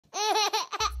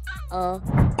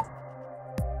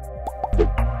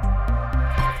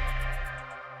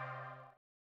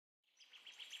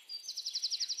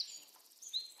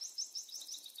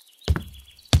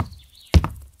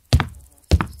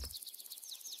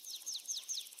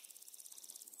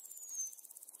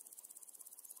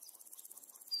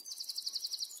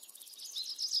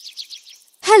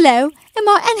Hello,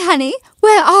 Emma and Honey,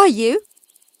 where are you?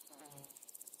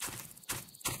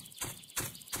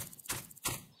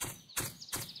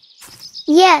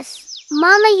 Yes,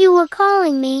 Mama, you were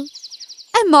calling me.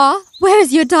 Emma, where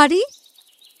is your daddy?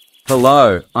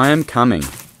 Hello, I am coming.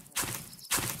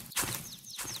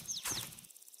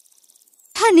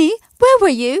 Honey, where were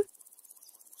you?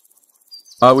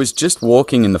 I was just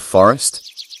walking in the forest.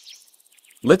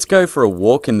 Let's go for a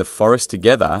walk in the forest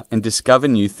together and discover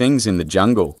new things in the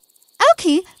jungle.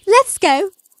 Okay, let's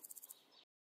go.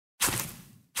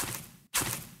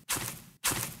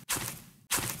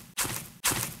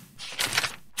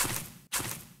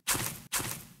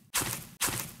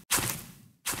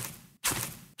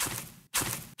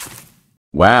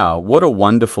 Wow, what a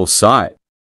wonderful sight.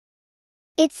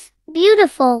 It's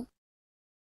beautiful.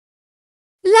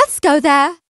 Let's go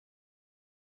there.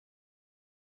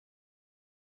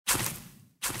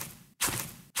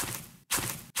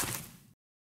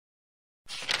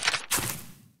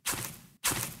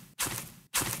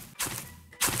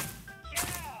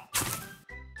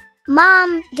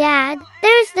 Mom, Dad,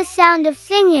 there's the sound of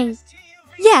singing.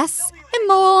 Yes,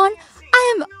 Emma,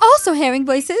 I am also hearing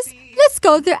voices. Let's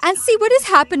go there and see what is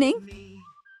happening.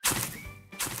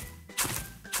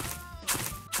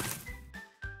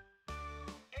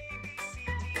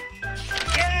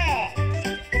 Yeah!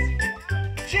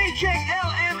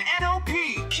 JKLMNOP,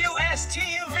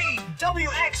 QSTUV,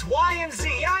 WX, Y, and Z.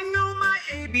 I know my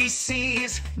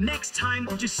ABCs. Next time,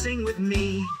 won't you sing with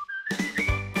me?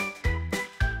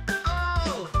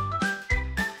 Oh!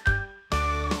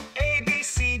 A, B,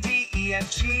 C, D, E,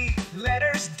 F, G.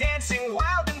 Letters dancing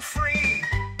wild and free.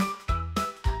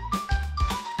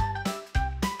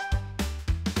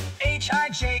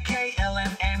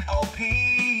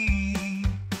 HIJKLMNOP.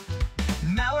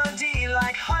 Melody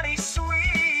like honey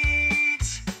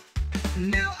sweet.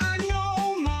 Now I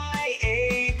know my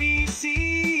ABCs.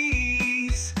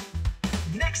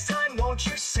 Next time, won't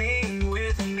you sing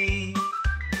with me?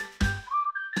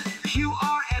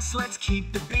 QRS, let's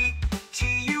keep the beat.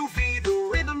 TUV, the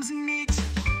rhythm's neat.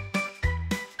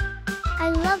 I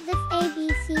love this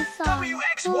ABC song.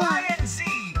 WX, Y, and Z.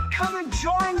 Come and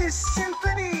join this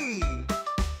symphony.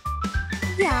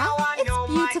 Yeah, Now I know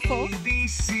it's beautiful. my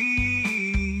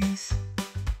ABCs.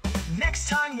 Next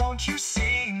time, won't you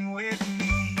sing with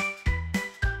me?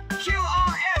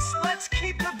 QRS, let's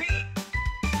keep the beat.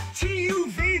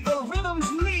 TUV, the rhythm's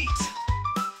neat.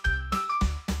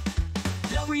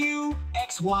 W,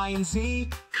 X, Y, and Z.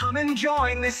 Come and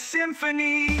join this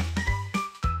symphony.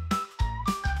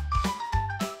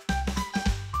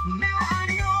 Now I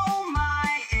know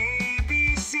my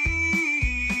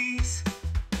ABCs.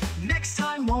 Next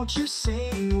time, won't you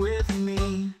sing with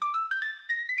me?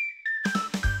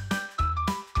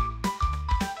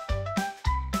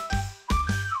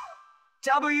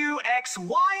 W, X,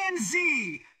 Y, and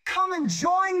Z. Come and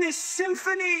join this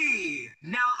symphony.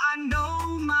 Now I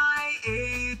know my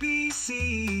ABCs.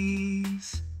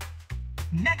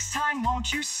 Next time,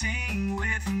 won't you sing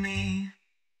with me?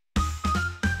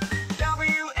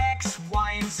 W, X,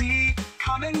 Y, and Z.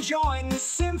 Come and join the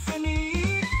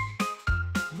symphony.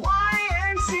 Y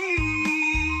and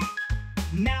Z.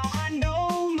 Now I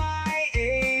know my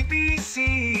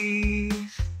ABCs.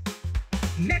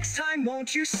 Next time,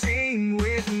 won't you sing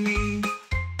with me?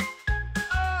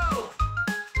 Oh!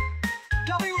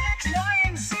 W, X, Y,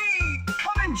 and Z.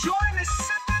 Come and join the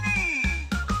symphony.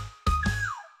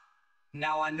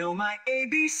 Now I know my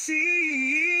ABCs.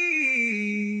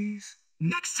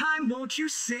 Next time, won't you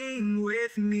sing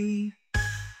with me?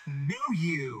 New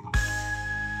you.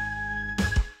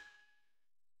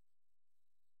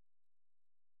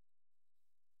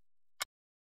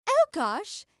 Oh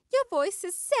gosh, your voice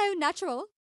is so natural.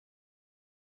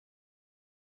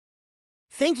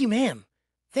 Thank you, ma'am.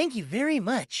 Thank you very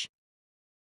much.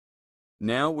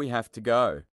 Now we have to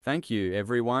go. Thank you,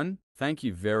 everyone. Thank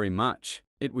you very much.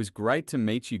 It was great to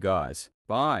meet you guys.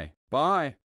 Bye.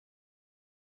 Bye.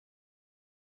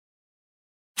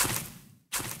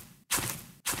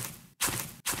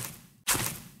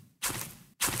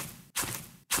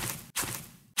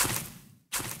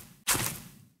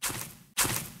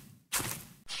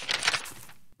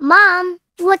 Mom,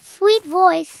 what sweet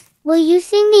voice. Will you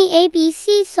sing the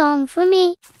ABC song for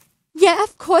me? Yeah,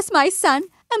 of course, my son.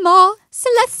 Emma, so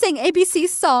let's sing ABC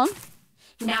song.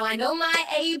 Now I know my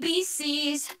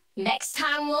ABCs. Next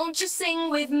time, won't you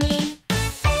sing with me?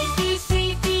 A, B,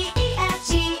 C, D, E, F,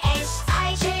 G, H,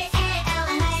 I, J, K, L,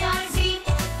 M, N, O, P.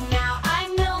 Now I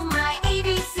know my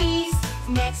ABCs.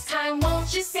 Next time,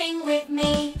 won't you sing with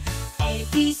me? A,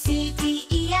 B, C, D,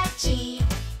 E, F, G,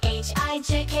 H, I,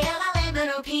 J, K, L, M, N,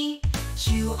 O, P.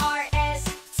 Q, R, S,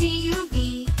 T, U,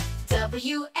 V,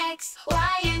 W, X,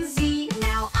 Y, and Z.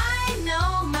 Now I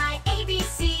know my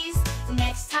ABCs.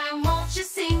 Next time, won't you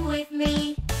sing with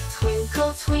me?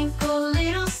 Twinkle, twinkle,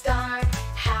 little star,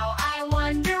 how I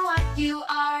wonder what you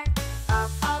are.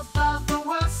 Up above the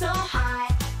world so high,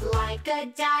 like a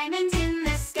diamond in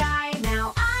the sky.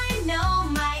 Now I know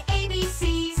my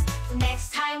ABCs.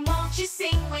 Next time, won't you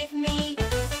sing with me?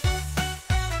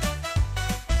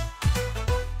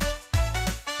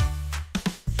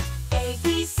 A,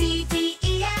 B, C, D,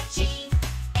 E, F, G,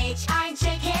 H, I,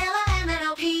 J, K, L, M, N,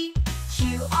 O, P.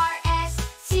 Q, R, S,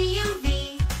 T, U,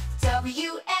 V,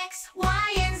 W, X,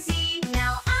 Y, and Z.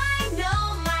 Now I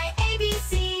know my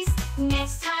ABCs.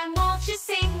 Next time, won't you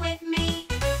sing with me?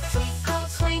 Twinkle,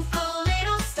 twinkle,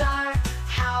 little star,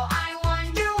 how I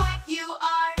wonder what you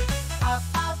are. Up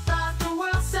above the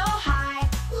world so high,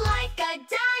 like a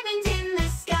diamond in the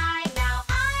sky. Now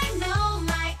I know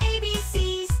my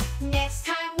ABCs. Next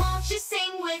time, won't you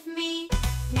sing with me?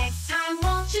 Next time,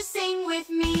 won't you sing with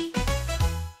me?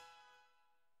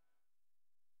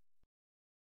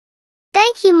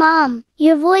 Thank you, Mom.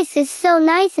 Your voice is so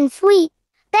nice and sweet.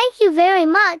 Thank you very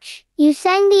much. You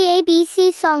sang the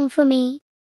ABC song for me.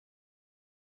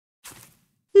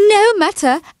 No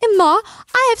matter, Emma,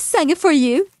 I have sang it for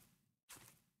you.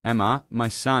 Emma, my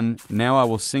son, now I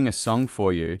will sing a song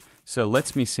for you, so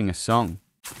let me sing a song.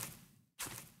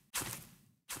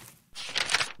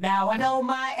 Now I know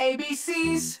my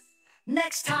ABCs.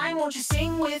 Next time, won't you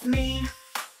sing with me?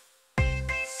 A,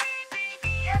 B, C, D,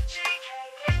 E, F, G, K,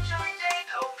 H, I, J,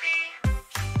 O,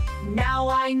 P. Now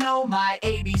I know my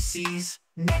ABCs.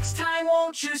 Next time,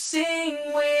 won't you sing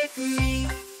with me?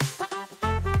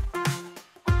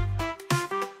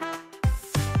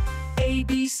 A,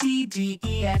 B, C, D,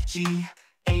 E, F, G,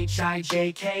 H, I,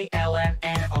 J, K, L, M,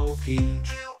 N, O, P. Q,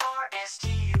 R, S, T,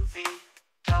 U, V,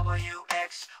 W,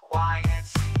 X, Y, and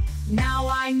Z. Now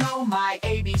I know my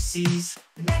ABCs.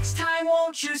 Next time,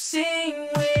 won't you sing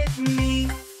with me?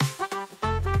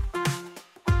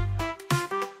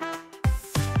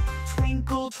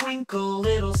 Twinkle, twinkle,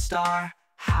 little star,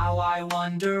 how I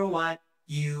wonder what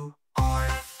you are.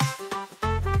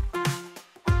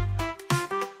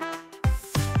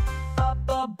 Up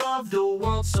above the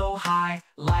world so high,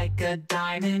 like a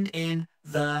diamond in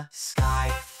the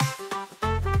sky.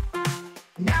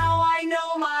 Now I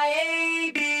know my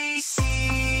ABCs.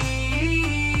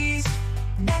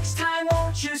 Next time,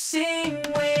 won't you sing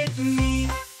with me?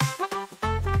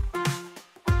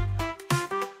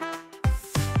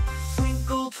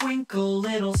 Twinkle, twinkle,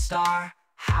 little star,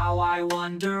 how I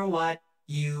wonder what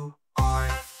you are.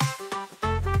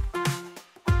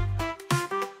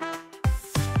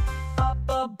 Up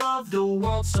above the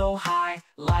world so high,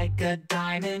 like a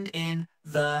diamond in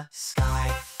the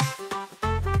sky.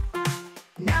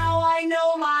 Now I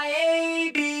know my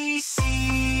ABCs.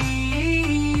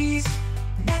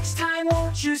 Next time,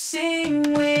 won't you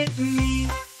sing with me?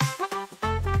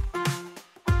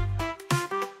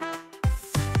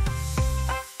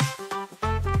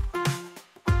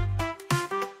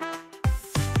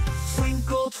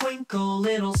 Twinkle, twinkle,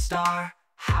 little star,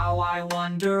 how I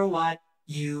wonder what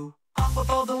you are. Up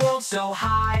above the world so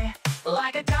high,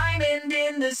 like a diamond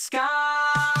in the sky.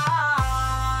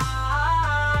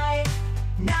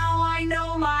 Now I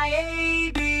know my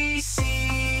ABCs.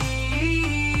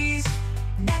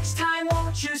 Next time,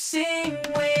 won't you sing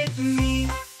with